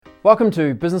Welcome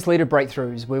to Business Leader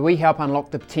Breakthroughs, where we help unlock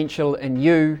the potential in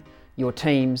you, your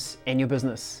teams, and your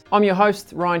business. I'm your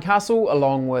host, Ryan Castle,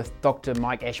 along with Dr.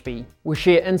 Mike Ashby. We'll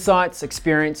share insights,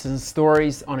 experiences, and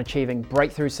stories on achieving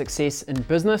breakthrough success in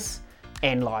business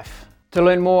and life. To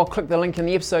learn more, click the link in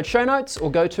the episode show notes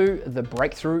or go to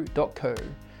thebreakthrough.co.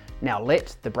 Now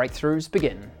let the breakthroughs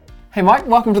begin. Hey Mike,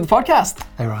 welcome to the podcast.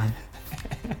 Hey Ryan.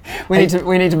 We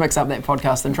need to mix up that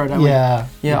podcast intro, don't we? Yeah.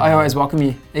 I always welcome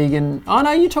you, Egan. Oh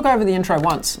no, you took over the intro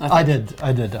once. I did.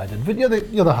 But you're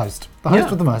the host. The host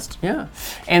with the most. Yeah.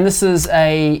 And this is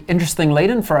a interesting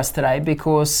lead-in for us today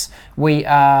because we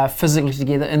are physically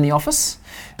together in the office.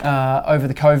 Over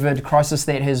the COVID crisis,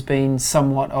 that has been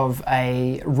somewhat of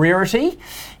a rarity,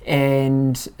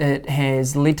 and it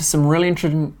has led to some really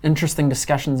interesting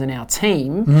discussions in our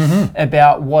team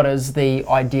about what is the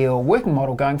ideal working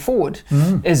model going forward.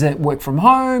 Is it work from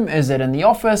home? Is it in the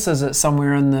office? Is it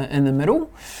somewhere in the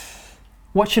middle?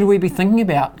 What should we be thinking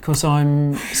about? Because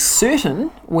I'm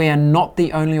certain we are not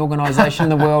the only organisation in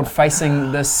the world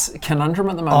facing this conundrum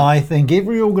at the moment. I think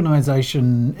every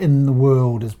organisation in the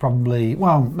world is probably,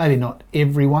 well, maybe not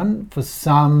everyone. For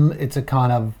some, it's a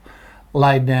kind of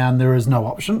laid down, there is no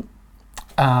option.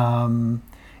 And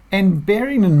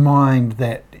bearing in mind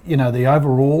that, the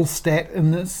overall stat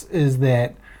in this is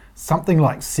that something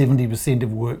like 70%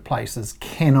 of workplaces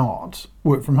cannot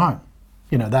work from home.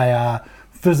 They are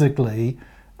physically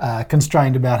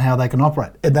constrained about how they can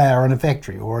operate. They are in a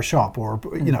factory or a shop or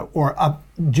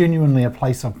genuinely a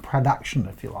place of production,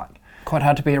 if you like. Quite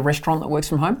hard to be a restaurant that works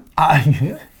from home.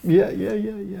 Yeah.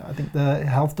 I think the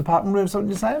health department would have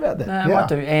something to say about that. Might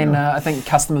do, and I think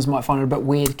customers might find it a bit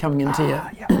weird coming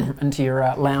into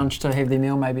your lounge to have their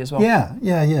meal maybe as well. Yeah.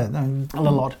 A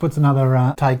little odd. Puts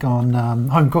another take on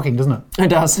home cooking, doesn't it? It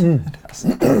does. It does.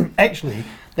 Actually,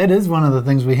 that is one of the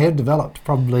things we have developed.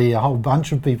 Probably a whole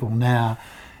bunch of people now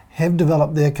have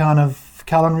developed their kind of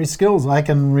culinary skills. I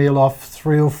can reel off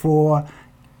 3 or 4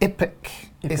 epic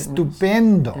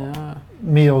estupendo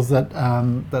meals that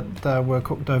were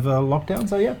cooked over lockdown.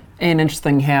 So yeah. And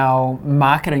interesting how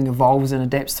marketing evolves and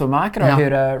adapts to a market. I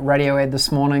heard a radio ad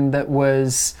this morning that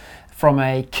was from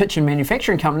a kitchen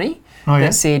manufacturing company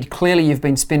that said, clearly you've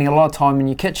been spending a lot of time in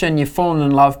your kitchen, you've fallen in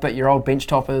love, but your old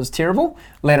benchtop is terrible.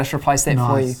 Let us replace that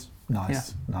for you.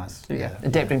 Nice.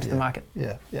 Adapting to the market.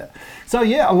 Yeah. So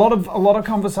a lot of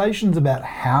conversations about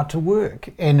how to work,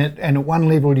 and at one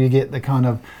level you get the kind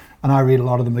of, and I read a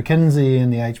lot of the McKinsey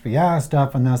and the HBR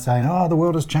stuff, and they're saying, the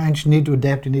world has changed, you need to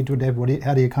adapt.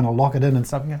 How do you kind of lock it in and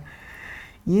stuff?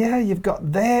 Yeah, you've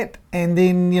got that, and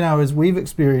then as we've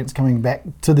experienced coming back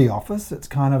to the office, it's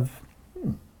kind of,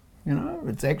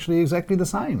 it's actually exactly the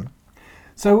same.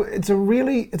 So it's a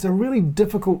really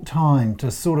difficult time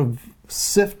to sort of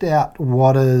sift out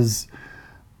what is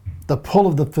the pull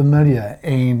of the familiar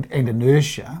and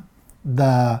inertia,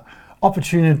 the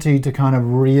opportunity to kind of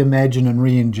reimagine and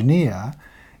re-engineer,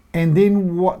 and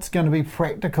then what's going to be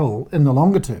practical in the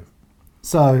longer term.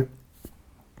 So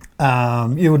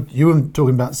you were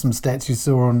talking about some stats you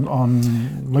saw on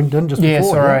LinkedIn just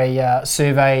before. A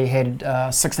survey had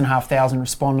 6,500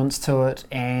 respondents to it,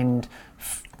 and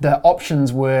the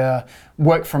options were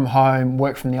work from home,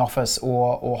 work from the office,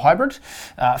 or hybrid.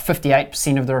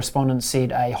 58% of the respondents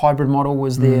said a hybrid model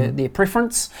was their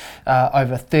preference.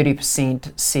 Over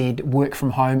 30% said work from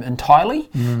home entirely,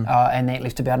 and that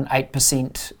left about an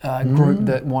 8% group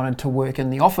that wanted to work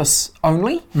in the office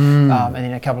only, and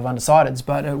then a couple of undecideds.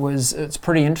 But it's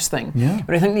pretty interesting. Yeah.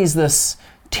 But I think there's this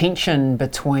tension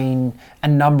between a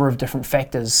number of different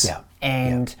factors,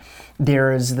 and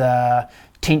there is the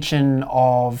tension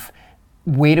of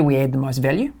where do we add the most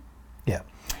value? Yeah.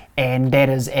 And that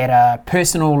is at a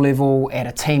personal level, at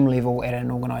a team level, at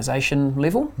an organisation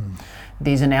level.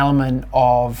 There's an element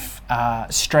of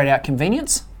straight out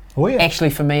convenience.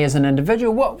 Actually, for me as an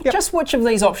individual, just which of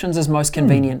these options is most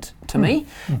convenient to me?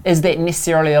 Is that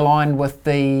necessarily aligned with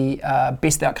the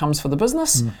best outcomes for the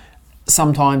business?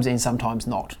 Sometimes and sometimes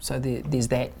not. So there's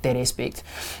that aspect.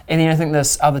 And then I think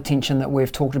this other tension that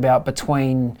we've talked about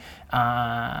between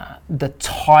the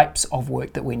types of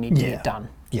work that we need to get done.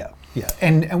 Yeah.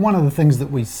 And one of the things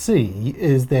that we see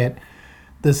is that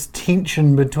this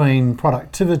tension between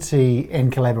productivity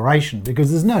and collaboration,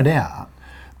 because there's no doubt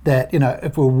that,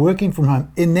 if we're working from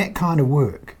home in that kind of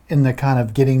work, in the kind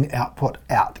of getting output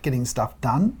out, getting stuff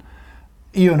done,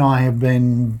 you and I have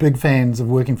been big fans of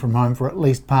working from home for at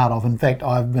least part of. In fact,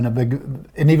 I've been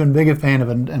an even bigger fan of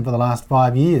it, and for the last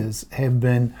 5 years have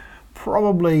been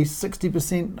probably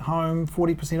 60% home,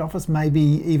 40% office, maybe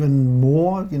even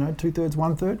more, 2/3,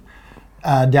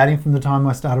 1/3, dating from the time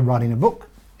I started writing a book.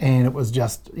 And it was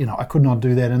just, I could not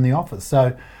do that in the office.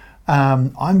 So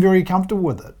I'm very comfortable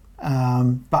with it.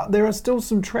 But there are still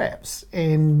some traps,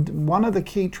 and one of the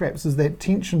key traps is that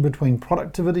tension between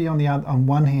productivity on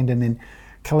one hand, and then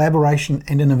collaboration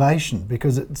and innovation.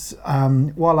 Because it's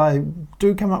while I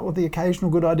do come up with the occasional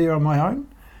good idea on my own,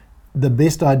 the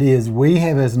best ideas we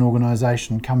have as an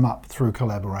organisation come up through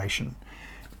collaboration.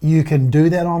 You can do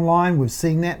that online, we've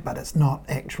seen that, but it's not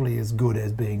actually as good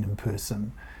as being in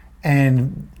person.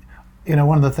 And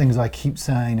one of the things I keep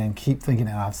saying and keep thinking,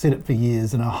 and I've said it for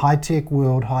years, in a high-tech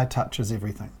world, high touch is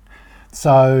everything.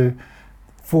 So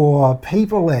for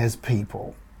people as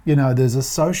people, there's a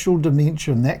social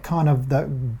dimension,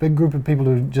 that big group of people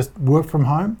who just work from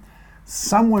home,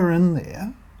 somewhere in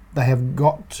there, they have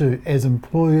got to, as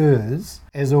employers,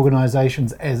 as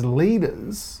organisations, as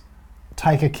leaders,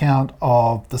 take account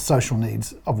of the social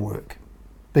needs of work.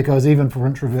 Because even for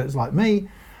introverts like me,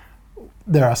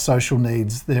 there are social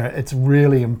needs there. It's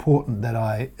really important that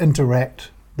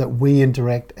we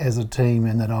interact as a team,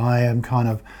 and that I am kind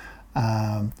of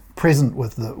present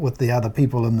with the other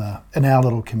people in our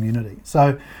little community.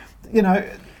 So,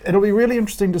 it'll be really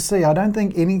interesting to see. I don't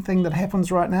think anything that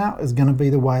happens right now is going to be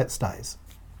the way it stays.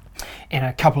 And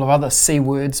a couple of other C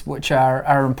words which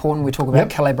are important. We talk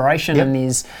about collaboration, and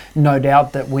there's no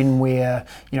doubt that when we're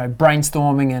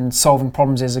brainstorming and solving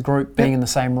problems as a group, being in the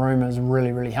same room is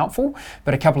really, really helpful.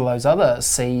 But a couple of those other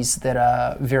C's that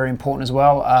are very important as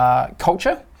well are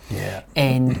culture. Yeah.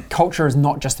 And culture is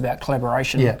not just about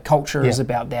collaboration. Yeah. Culture is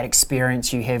about that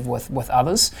experience you have with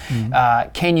others.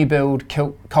 Mm-hmm. Can you build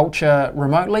culture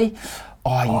remotely?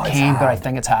 You can, but I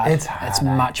think it's hard. It's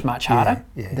much, much harder.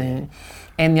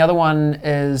 And the other one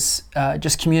is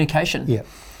just communication. Yeah.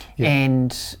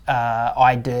 And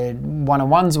I did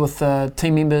one-on-ones with the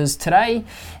team members today,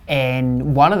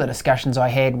 and one of the discussions I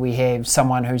had, we have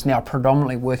someone who's now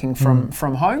predominantly working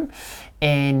from home,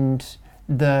 and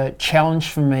the challenge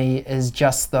for me is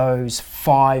just those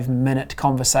 5-minute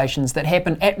conversations that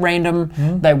happen at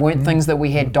random. They weren't things that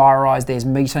we had diarised as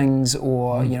meetings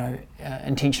or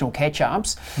intentional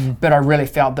catch-ups, but I really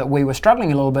felt that we were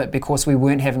struggling a little bit because we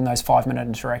weren't having those 5-minute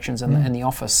interactions in the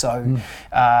office. So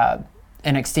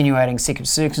in extenuating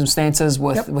circumstances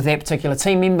with that particular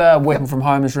team member, working from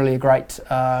home is really a great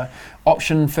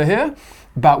option for her.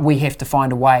 But we have to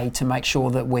find a way to make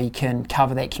sure that we can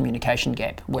cover that communication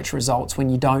gap, which results when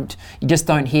you just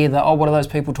don't hear what are those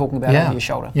people talking about over your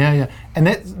shoulder? Yeah. And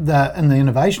that's in the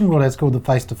innovation world, it's called the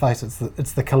face-to-face.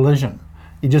 It's the collision.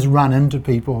 You just run into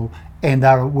people and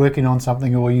they're working on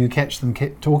something, or you catch them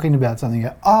talking about something.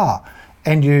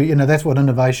 And that's what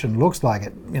innovation looks like.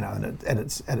 At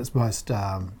its most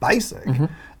basic,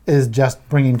 is just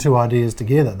bringing two ideas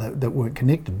together that weren't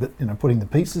connected, but putting the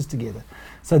pieces together.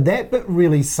 So that bit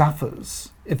really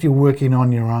suffers if you're working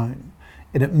on your own.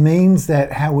 And it means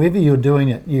that however you're doing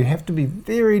it, you have to be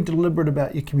very deliberate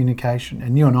about your communication.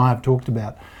 And you and I have talked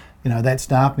about, that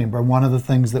staff member. And one of the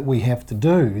things that we have to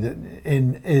do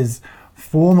is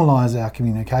formalise our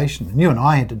communication. And you and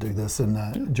I had to do this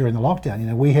during the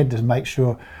lockdown. We had to make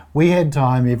sure we had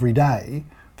time every day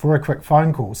for a quick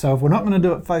phone call. So if we're not going to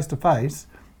do it face to face,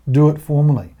 do it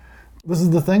formally. This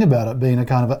is the thing about it being a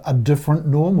kind of a different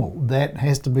normal. That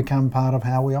has to become part of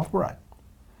how we operate.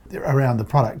 Around the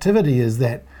productivity is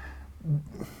that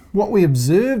what we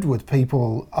observed with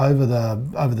people over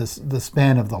the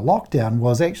span of the lockdown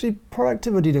was actually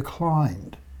productivity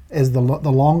declined as the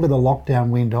longer the lockdown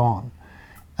went on.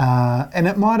 And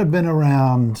it might have been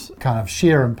around kind of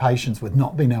sheer impatience with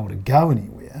not being able to go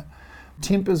anywhere.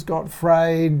 Tempers got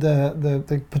frayed,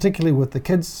 particularly with the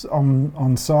kids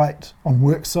on site, on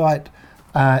work site.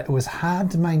 It was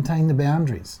hard to maintain the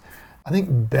boundaries. I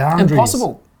think boundaries...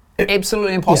 Impossible.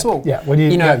 Absolutely impossible. Yeah. When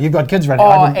you've got kids ready.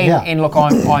 And look,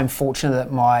 I'm fortunate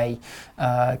that my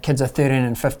kids are 13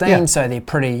 and 15, so they're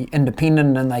pretty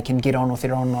independent and they can get on with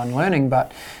their online learning.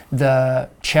 But the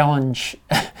challenge,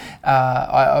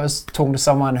 I was talking to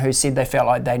someone who said they felt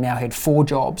like they now had 4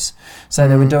 jobs. So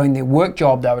they were doing their work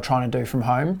job they were trying to do from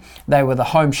home. They were the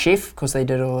home chef because they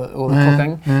did all the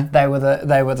cooking. They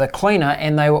were the cleaner,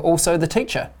 and they were also the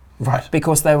teacher. Right.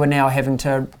 Because they were now having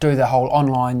to do the whole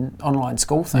online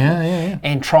school thing.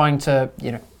 And trying to,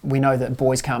 we know that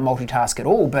boys can't multitask at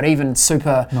all, but even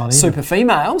super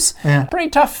females, pretty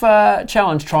tough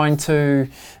challenge trying to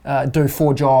do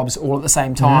 4 jobs all at the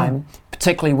same time,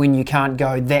 particularly when you can't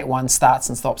go, that one starts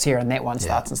and stops here and that one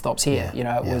starts and stops here.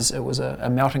 It was a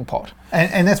melting pot.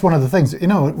 And that's one of the things,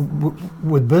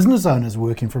 with business owners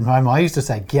working from home, I used to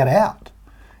say, get out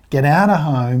of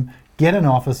home, get an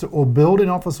office or build an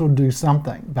office or do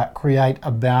something, but create a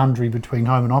boundary between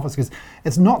home and office, because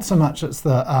it's not so much it's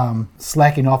the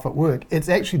slacking off at work, it's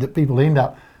actually that people end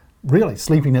up really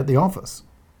sleeping at the office.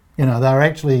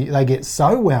 They get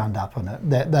so wound up in it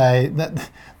that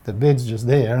the bed's just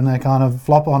there and they kind of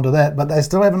flop onto that, but they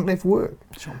still haven't left work.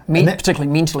 Sure.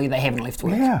 Particularly mentally, they haven't left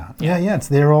work. Yeah, it's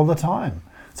there all the time.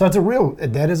 So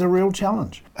that is a real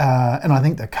challenge. And I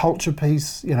think the culture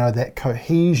piece, that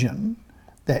cohesion,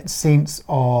 that sense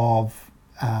of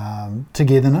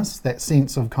togetherness, that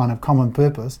sense of kind of common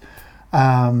purpose,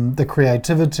 the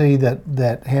creativity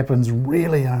that happens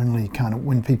really only kind of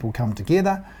when people come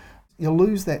together, you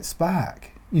lose that spark.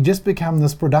 You just become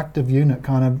this productive unit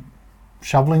kind of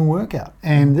shoveling work out.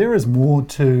 And there is more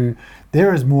to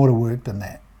work than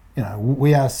that.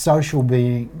 We are social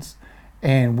beings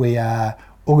and we are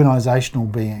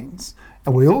organisational beings.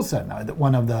 And we also know that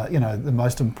one of the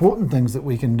most important things that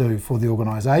we can do for the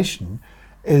organisation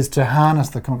is to harness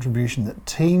the contribution that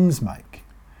teams make.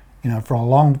 For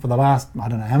the last, I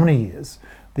don't know how many years,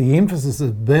 the emphasis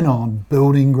has been on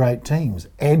building great teams.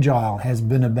 Agile has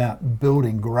been about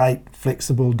building great,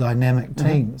 flexible, dynamic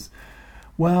teams.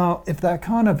 Well, if they're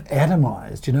kind of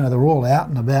atomised, they're all out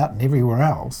and about and everywhere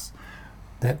else,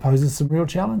 that poses some real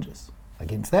challenges.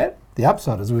 Against that, the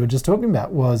upside, as we were just talking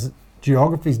about, was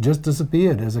geography's just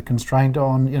disappeared as a constraint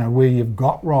on, where you've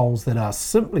got roles that are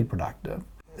simply productive.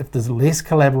 If there's less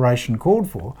collaboration called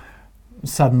for,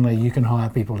 suddenly you can hire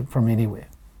people from anywhere.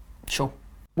 Sure.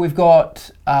 We've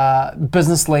got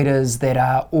business leaders that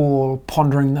are all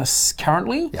pondering this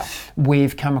currently. Yeah.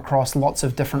 We've come across lots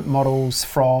of different models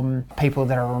from people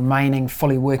that are remaining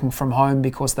fully working from home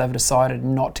because they've decided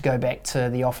not to go back to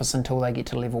the office until they get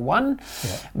to level 1.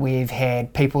 Yeah. We've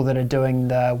had people that are doing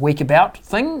the week about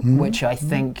thing, which I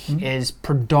think is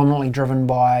predominantly driven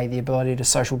by the ability to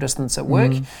social distance at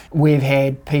work. We've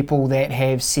had people that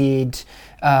have said,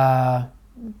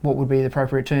 what would be the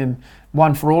appropriate term?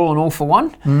 One for all and all for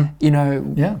one.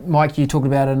 Mike, you talked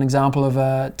about an example of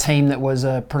a team that was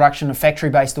a production of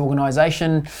factory-based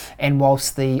organisation, and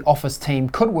whilst the office team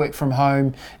could work from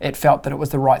home, it felt that it was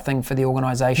the right thing for the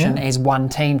organisation as one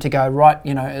team to go, right,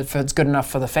 if it's good enough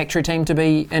for the factory team to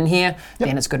be in here,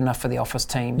 then it's good enough for the office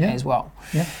team as well.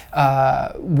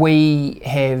 We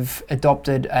have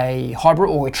adopted a hybrid,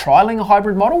 or we're trialling a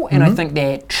hybrid model, and I think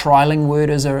that trialling word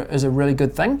is a really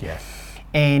good thing. Yeah.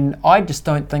 And I just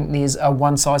don't think there's a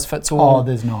one-size-fits-all. Oh,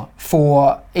 there's not.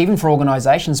 Even for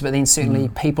organisations, but then certainly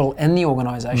people in the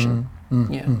organisation.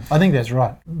 I think that's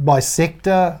right. By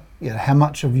sector, how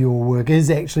much of your work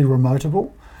is actually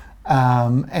remotable,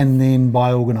 and then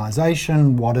by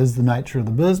organisation, what is the nature of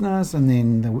the business, and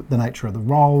then the nature of the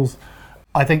roles.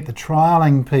 I think the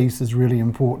trialling piece is really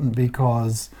important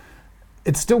because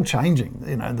it's still changing.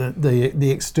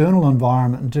 The external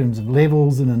environment in terms of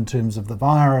levels and in terms of the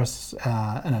virus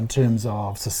and in terms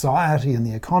of society and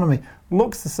the economy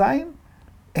looks the same,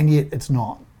 and yet it's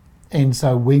not. And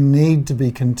so we need to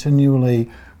be continually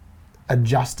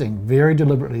adjusting very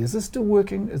deliberately. Is this still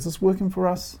working? Is this working for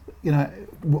us?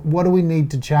 What do we need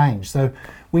to change? So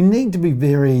we need to be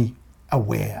very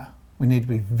aware. We need to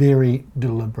be very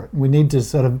deliberate. We need to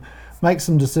sort of make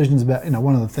some decisions about,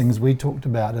 one of the things we talked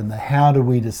about in the how do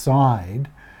we decide,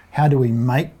 how do we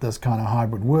make this kind of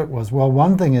hybrid work was, well,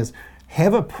 one thing is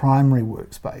have a primary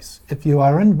workspace. If you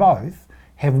are in both,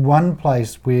 have one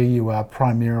place where you are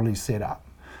primarily set up.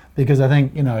 Because I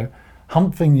think,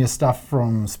 humping your stuff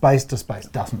from space to space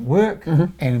doesn't work,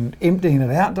 and emptying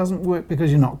it out doesn't work because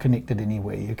you're not connected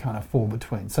anywhere. You kind of fall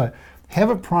between. So have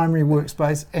a primary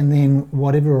workspace, and then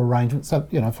whatever arrangement. So,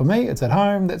 for me, it's at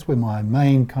home. That's where my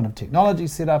main kind of technology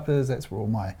setup is. That's where all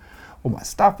my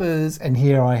stuff is. And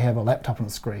here I have a laptop and a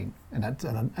screen and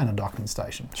a docking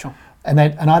station. Sure. And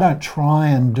I don't try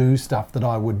and do stuff that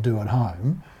I would do at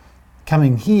home.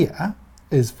 Coming here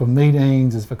is for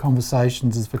meetings, is for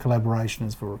conversations, is for collaboration,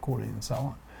 is for recording, and so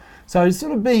on. So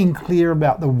sort of being clear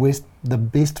about the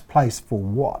best place for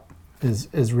what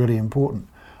is really important.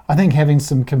 I think having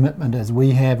some commitment, as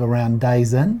we have around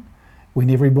days in, when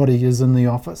everybody is in the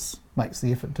office, makes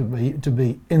the effort to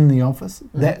be in the office.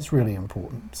 That's really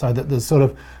important, so that there's sort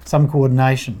of some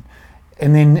coordination,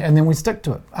 and then we stick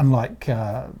to it. Unlike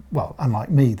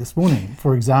me this morning,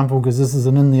 for example, because this is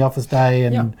an in the office day,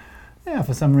 and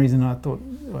for some reason I thought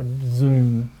I'd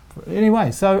Zoom.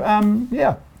 Anyway, so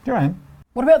here I am.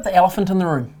 What about the elephant in the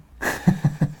room?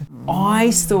 I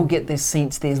still get this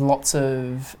sense there's lots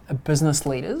of business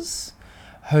leaders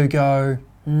who go,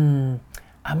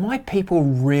 are my people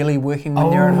really working when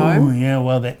they're at home? Oh, yeah,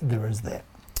 well, there is that.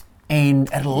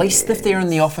 And at least if they're in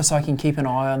the office, I can keep an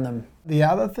eye on them. The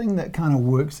other thing that kind of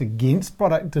works against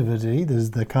productivity,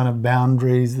 there's the kind of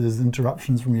boundaries, there's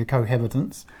interruptions from your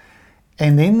cohabitants,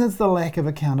 and then there's the lack of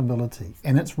accountability.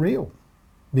 And it's real,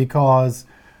 because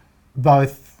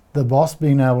both the boss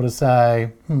being able to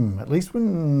say, at least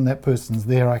when that person's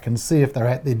there, I can see if they're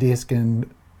at their desk and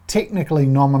technically,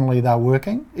 nominally, they're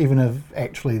working, even if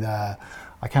actually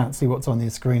I can't see what's on their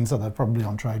screen, so they're probably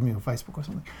on TradeMe or Facebook or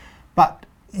something. But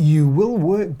you will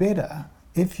work better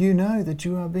if you know that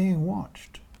you are being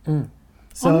watched.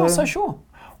 So, I'm not so sure.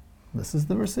 This is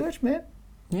the research, man.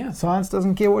 Yeah. Science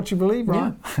doesn't care what you believe,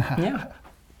 right?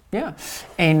 Yeah.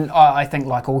 And I think,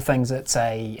 like all things, it's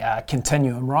a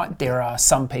continuum, right? There are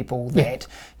some people that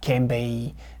can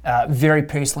be very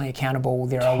personally accountable.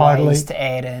 There are ways to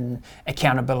add in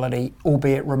accountability,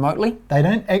 albeit remotely. They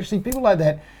don't actually, people like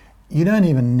that, you don't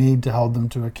even need to hold them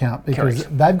to account because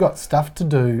they've got stuff to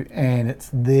do and it's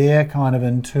their kind of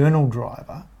internal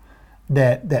driver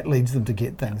that leads them to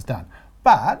get things done.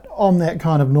 But on that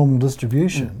kind of normal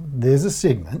distribution, there's a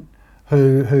segment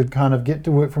who kind of get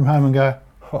to work from home and go,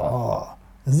 oh,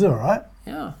 this is all right.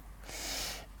 Yeah.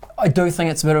 I do think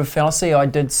it's a bit of a fallacy. I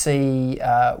did see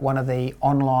one of the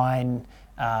online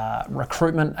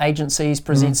recruitment agencies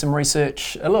present some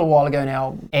research a little while ago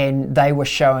now, and they were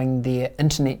showing their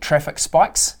internet traffic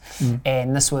spikes.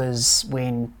 And this was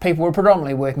when people were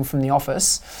predominantly working from the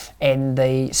office, and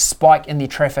the spike in their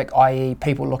traffic, i.e.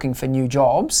 people looking for new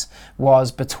jobs,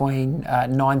 was between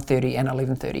 9:30 and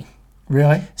 11:30.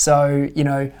 Really? So,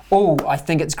 I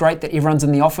think it's great that everyone's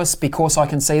in the office because I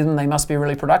can see them, they must be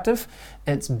really productive.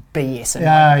 It's BS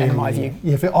in my view.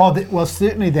 Well,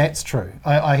 certainly that's true.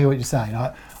 I hear what you're saying.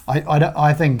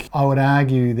 I think I would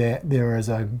argue that there is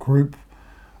a group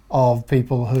of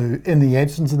people who, in the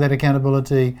absence of that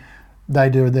accountability, they're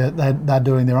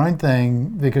doing their own thing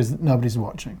because nobody's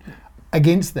watching.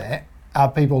 Against that, are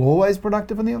people always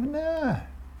productive in the office? No.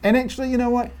 And actually, you know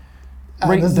what?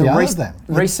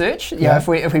 Research,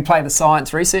 if we play the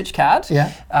science research card,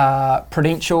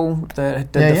 Prudential, the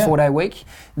 4-day week,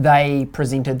 they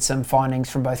presented some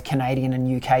findings from both Canadian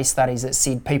and UK studies that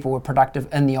said people were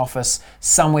productive in the office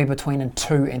somewhere between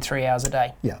 2 and 3 hours a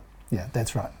day. Yeah,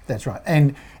 that's right.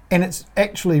 And it's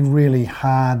actually really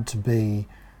hard to be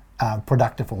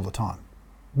productive all the time.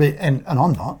 And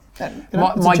I'm not.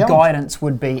 My guidance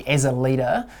would be, as a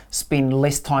leader, spend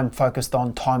less time focused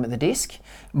on time at the desk,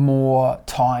 more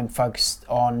time focused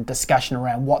on discussion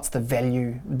around what's the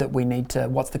value that we need to,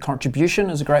 what's the contribution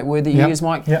is a great word that you use,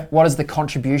 Mike. What is the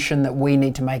contribution that we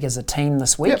need to make as a team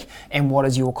this week, and what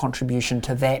is your contribution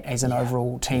to that as an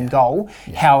overall team goal?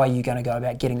 How are you going to go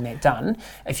about getting that done?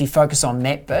 If you focus on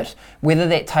that bit, whether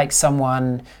that takes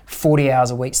someone 40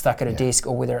 hours a week stuck at a desk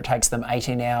or whether it takes them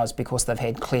 18 hours because they've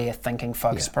had clear thinking,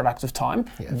 focused, productive time,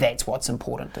 that's what's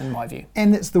important in my view.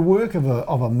 And it's the work of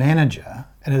a manager,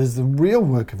 and it is the real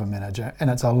work of a manager, and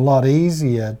it's a lot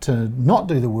easier to not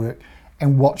do the work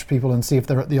and watch people and see if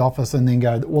they're at the office and then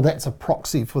go, well, that's a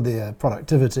proxy for their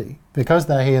productivity because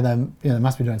they're here, they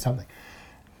must be doing something.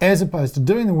 As opposed to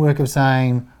doing the work of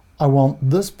saying, I want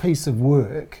this piece of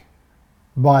work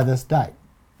by this date.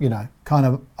 I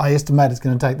estimate it's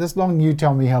going to take this long, you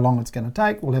tell me how long it's going to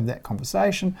take, we'll have that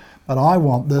conversation, but I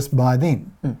want this by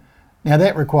then. Now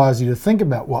that requires you to think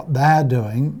about what they're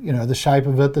doing, the shape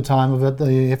of it, the time of it,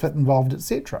 the effort involved,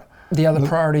 etc. The other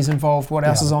priorities involved, what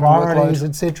else is on the priorities, workload,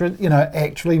 etc.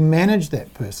 Actually manage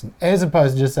that person, as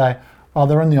opposed to just say, oh,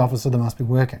 they're in the office, so they must be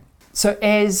working. So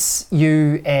as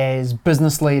you, as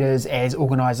business leaders, as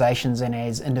organisations and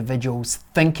as individuals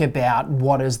think about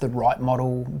what is the right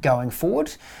model going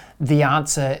forward, the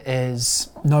answer is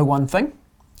no one thing,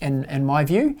 in my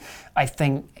view. I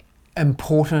think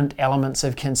important elements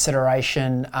of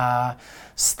consideration are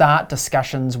start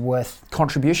discussions with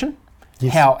contribution.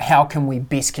 How can we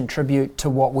best contribute to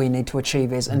what we need to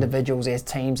achieve as individuals, as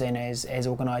teams and as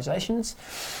organisations?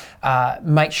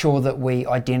 Make sure that we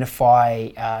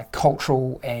identify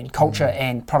culture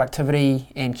and productivity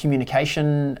and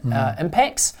communication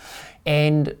impacts,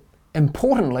 and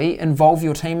importantly, involve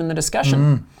your team in the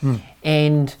discussion.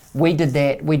 And we did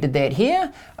that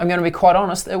here. I'm going to be quite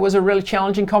honest, it was a really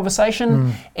challenging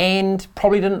conversation and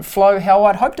probably didn't flow how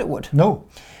I'd hoped it would. No.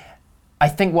 I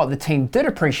think what the team did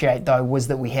appreciate, though, was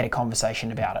that we had a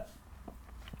conversation about it.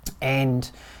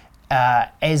 And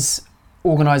as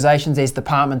organisations, as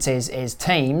departments, as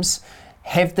teams,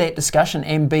 have that discussion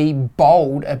and be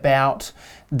bold about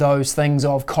those things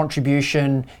of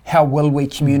contribution. How will we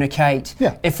communicate?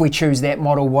 If we choose that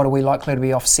model, what are we likely to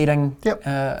be offsetting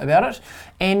about it?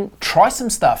 And try some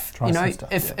stuff.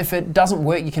 If it doesn't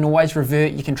work, you can always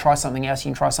revert. You can try something else. You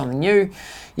can try something new.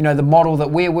 The model that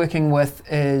we're working with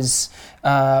is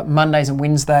Mondays and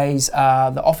Wednesdays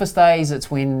are the office days. It's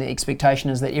when the expectation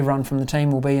is that everyone from the team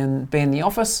will be in the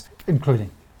office,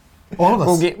 including all of us.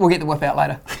 We'll get the whip out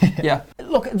later.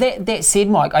 Look, that said,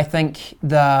 Mike, I think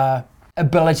a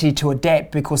ability to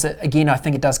adapt, because again, I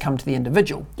think it does come to the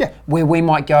individual. Yeah. Where we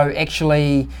might go,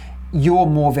 actually, you're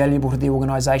more valuable to the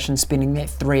organisation spending that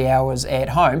 3 hours at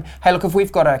home. Hey, look, if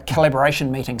we've got a collaboration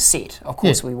meeting set, of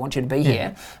course we want you to be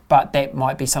here, but that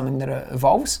might be something that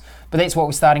evolves. But that's what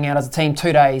we're starting out as a team,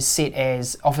 2 days set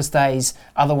as office days,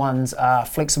 other ones are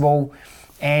flexible,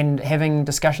 and having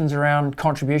discussions around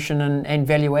contribution and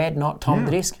value add, not time at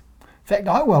the desk. In fact,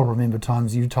 I well remember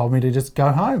times you told me to just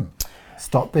go home.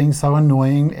 Stop being so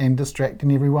annoying and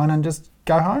distracting everyone and just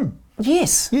go home.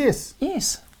 Yes. Yes.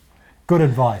 Yes. Good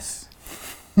advice.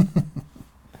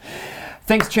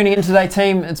 Thanks for tuning in today,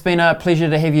 team. It's been a pleasure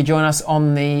to have you join us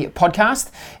on the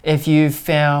podcast. If you've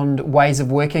found ways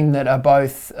of working that are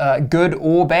both good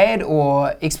or bad,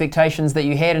 or expectations that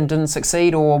you had and didn't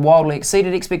succeed or wildly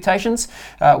exceeded expectations,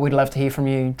 we'd love to hear from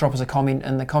you. Drop us a comment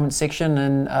in the comments section,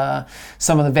 and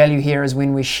some of the value here is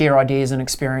when we share ideas and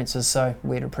experiences, so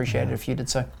we'd appreciate it if you did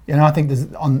so. And I think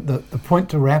on the point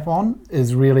to wrap on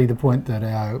is really the point that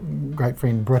our great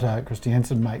friend Britta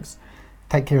Christiansen makes.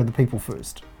 Take care of the people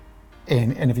first.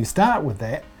 And if you start with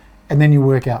that, and then you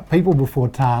work out people before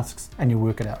tasks, and you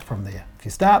work it out from there. If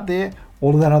you start there,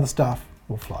 all of that other stuff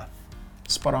will flow.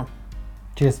 Spot on.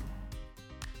 Cheers.